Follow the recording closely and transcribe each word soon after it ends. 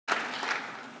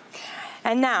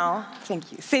And now,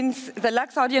 thank you, since the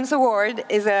LUX Audience Award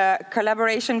is a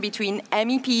collaboration between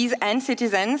MEPs and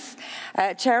citizens,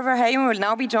 Chair Verheyen will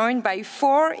now be joined by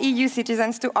 4 EU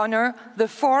citizens to honor the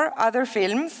 4 other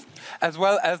films. As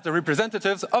well as the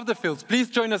representatives of the films. Please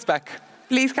join us back.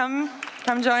 Please come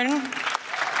join.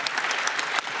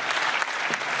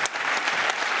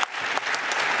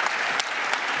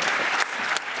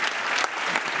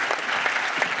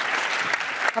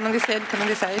 Come on this side, come on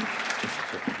this side.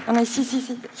 Oh no, see,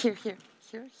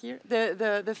 here.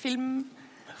 The film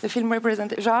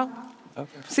representative, Charles,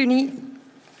 okay.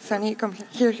 Sunny, come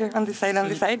here, on this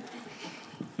side.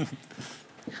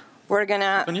 We're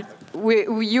gonna,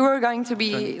 you are going to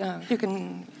be, you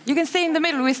can stay in the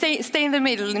middle, we stay in the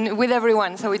middle with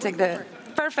everyone, so we take the,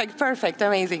 perfect,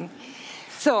 amazing.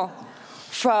 So,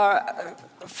 for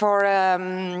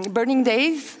Burning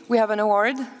Days, we have an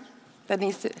award that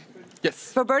needs to,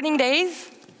 yes. For Burning Days,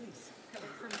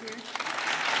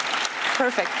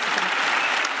 perfect.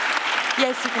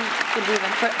 Yes, you can do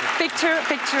them. Picture,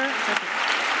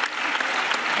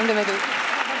 in the middle.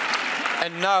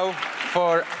 And now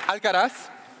for Alcaraz.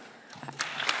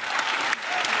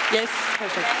 Yes,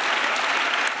 perfect.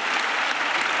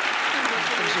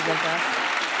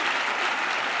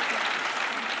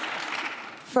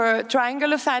 For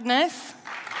Triangle of Sadness.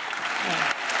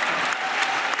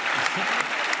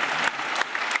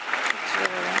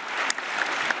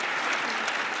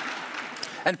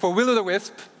 And for Will o' the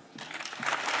Wisp.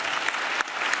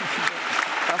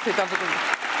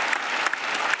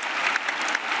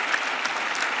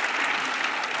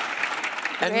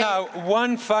 And now,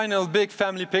 one final big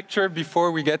family picture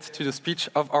before we get to the speech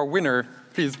of our winner.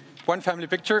 Please, one family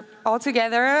picture. All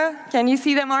together. Can you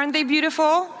see them? Aren't they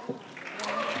beautiful?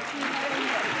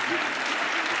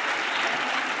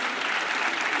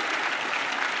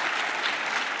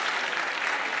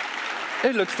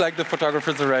 It looks like the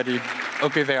photographers are ready.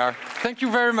 Okay, they are. Thank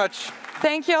you very much.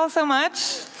 Thank you all so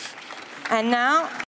much. And now...